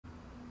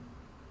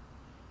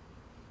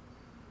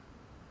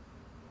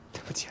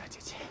对不起啊，姐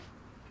姐，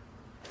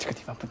这个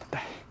地方不能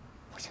待，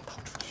我先逃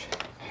出去，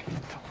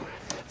等会儿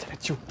再来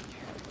救你。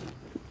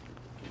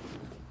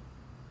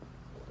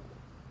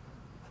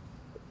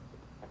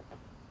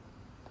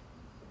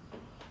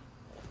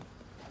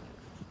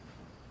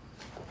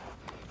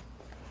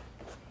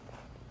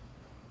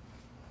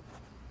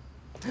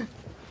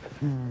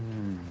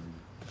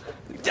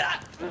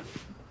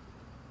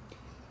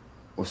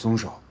我松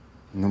手，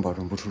你能保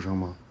证不出声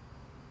吗？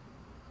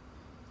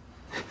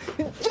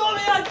救命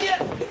啊，姐！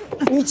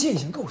你姐已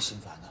经够心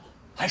烦的了，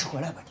还是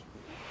回来吧你。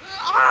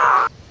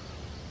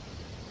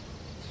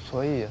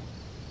所以，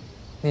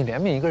你怜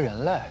悯一个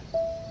人类，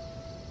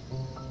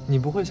你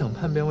不会想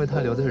叛变为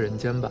他留在人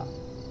间吧？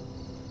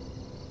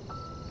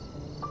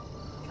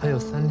还有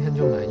3天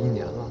就满1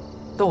年了，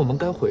到我们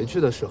该回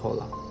去的时候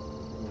了。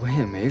我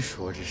也没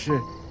说，只是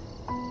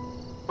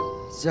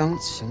江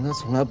晴她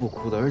从来不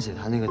哭的，而且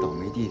她那个倒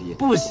霉弟弟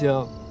不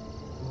行，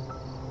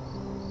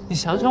你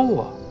想想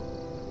我。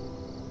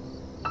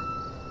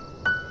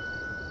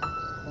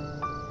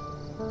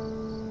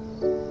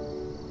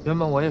原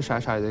本我也傻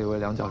傻的以为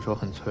梁教授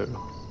很脆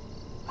弱，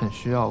很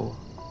需要我。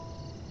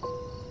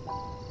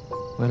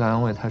为了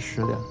安慰他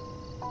失恋，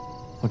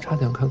我差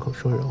点开口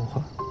说人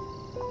话。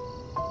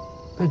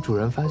被主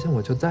人发现，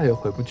我就再也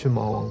回不去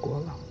猫王国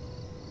了。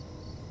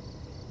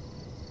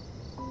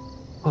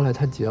后来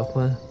他结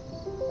婚，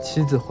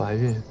妻子怀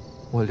孕，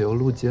我流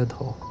落街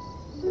头。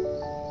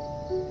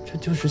这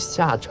就是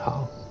下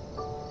场。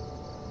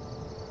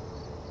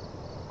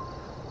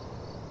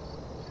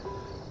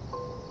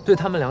对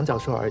他们梁教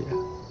授而言，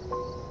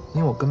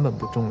你我根本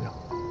不重要，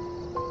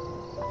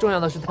重要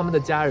的是他们的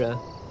家人。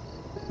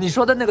你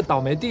说的那个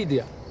倒霉弟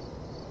弟，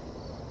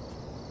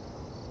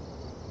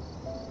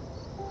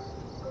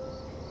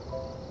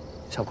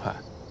小快，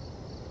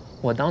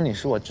我当你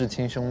是我至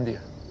亲兄弟，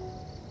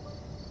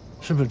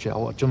是不是只要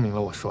我证明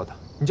了我说的，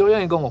你就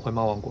愿意跟我回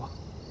猫王国？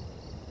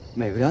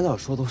每个梁导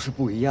说都是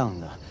不一样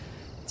的。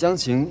江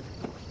晴，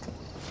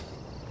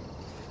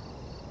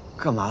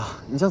干嘛？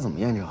你想怎么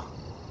验证？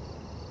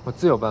我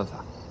自有办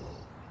法。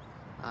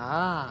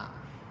啊，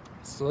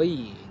所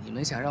以你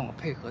们想让我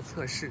配合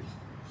测试，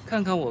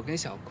看看我跟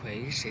小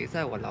葵谁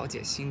在我老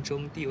姐心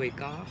中地位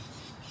高？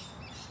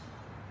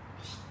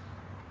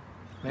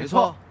没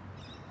错。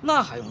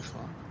那还用说？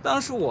当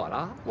然是我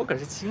了，我可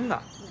是亲的。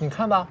你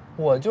看吧，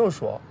我就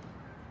说，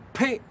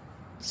呸！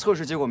测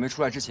试结果没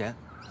出来之前，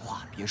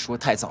话别说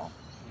太早。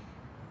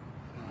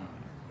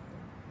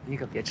你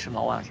可别吃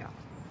毛妄想。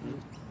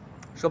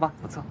说吧，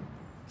我测。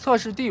测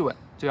试地位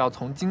就要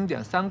从经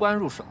典3关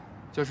入手，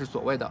就是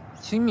所谓的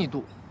亲密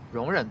度、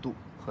容忍度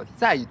和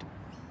在意度。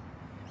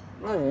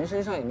那人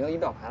身上也没有仪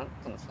表盘，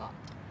怎么测？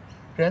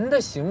人的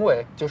行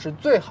为就是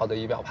最好的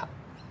仪表盘，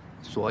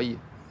所以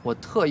我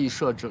特意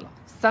设置了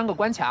3个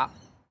关卡。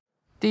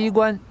第1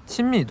关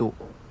亲密度。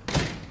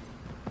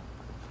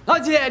老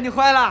姐，你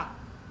回来了。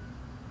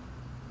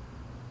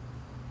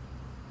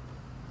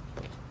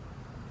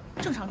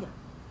正常点，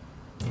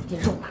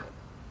点肉吧。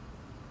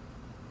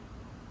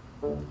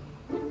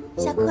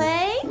小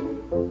葵，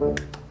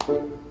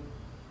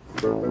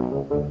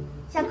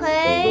小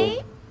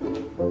葵，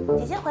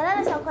姐姐回来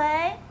了，小葵，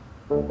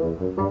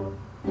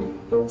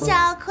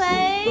小葵，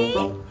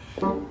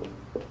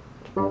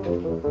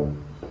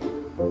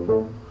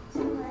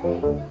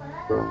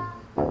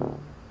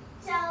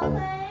小葵，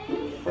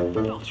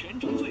到全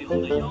城最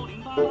红的1088，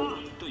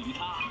对于他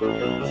有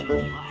些意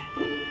外。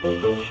生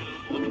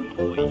活中不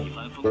会一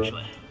帆风顺，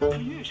可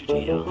越是这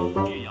样，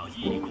越要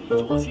一鼓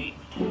作气。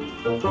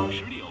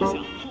实力偶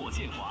像霍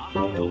建华、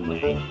冬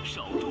梅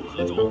首度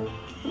合作。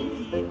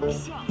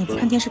你不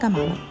看电视干嘛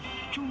呢？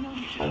中央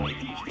电视台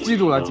第记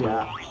住了，姐。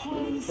欢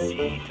喜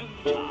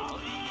登场。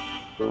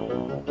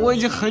我已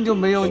经很久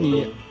没有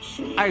你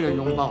爱的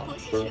拥抱了，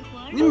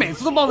你每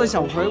次都抱着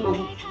小葵，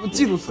我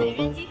嫉妒死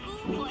了。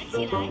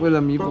为了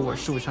弥补我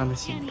受伤的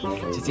心，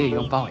姐姐也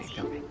拥抱我一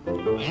个呗。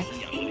哎，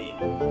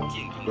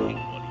健康生活里。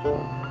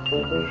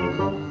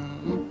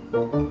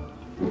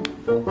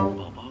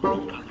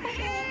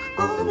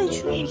啊，委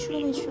屈了，委屈了，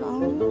委屈了！啊，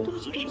对不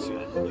起，对不起。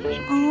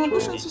啊，不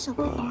生气，小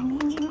葵。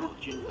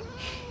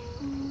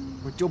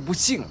我就不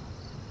信了，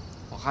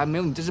我还没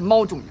有你这只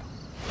猫重要。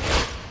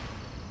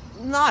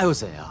那有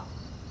谁啊？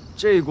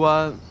这一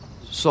关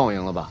算我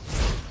赢了吧？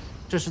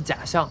这是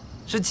假象，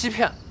是欺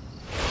骗。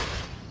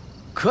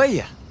可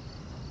以。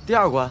第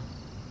2关，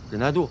忍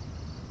耐度，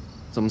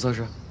怎么测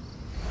试？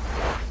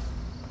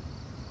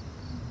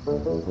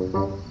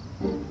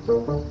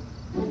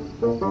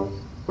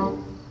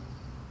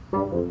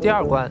第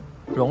2关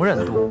容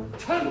忍度。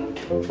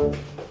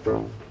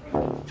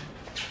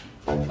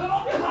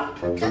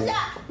上下。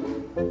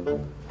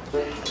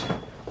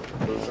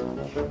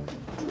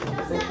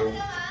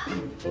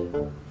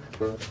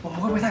我们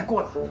会不会太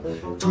过了？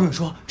主任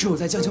说，只有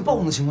在江晴暴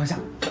怒的情况下，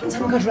咱们才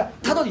能看出来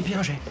他到底偏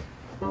向谁。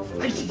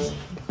哎呀！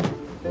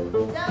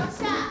上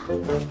下。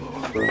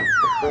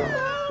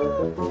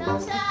上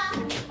下。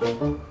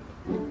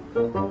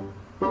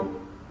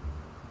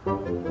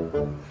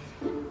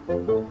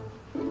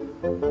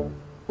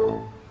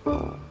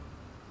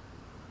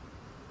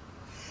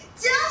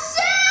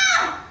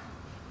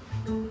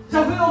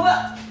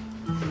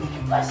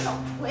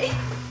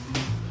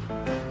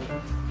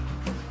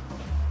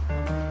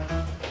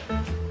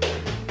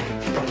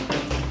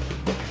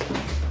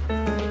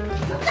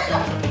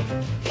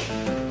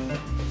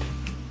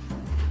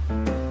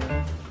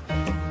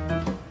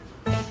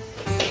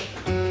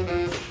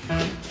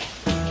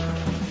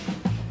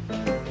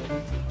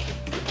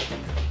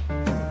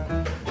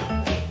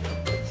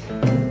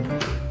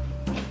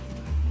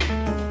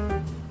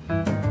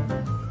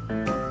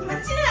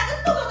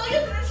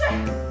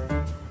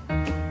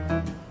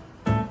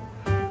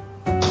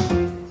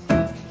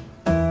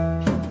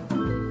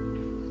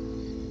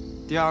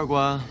第2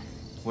关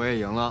我也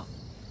赢了。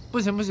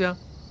不行不行，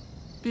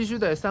必须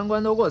得3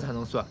关都过才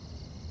能算。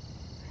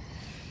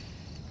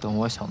等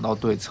我想到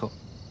对策，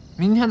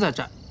明天再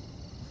战。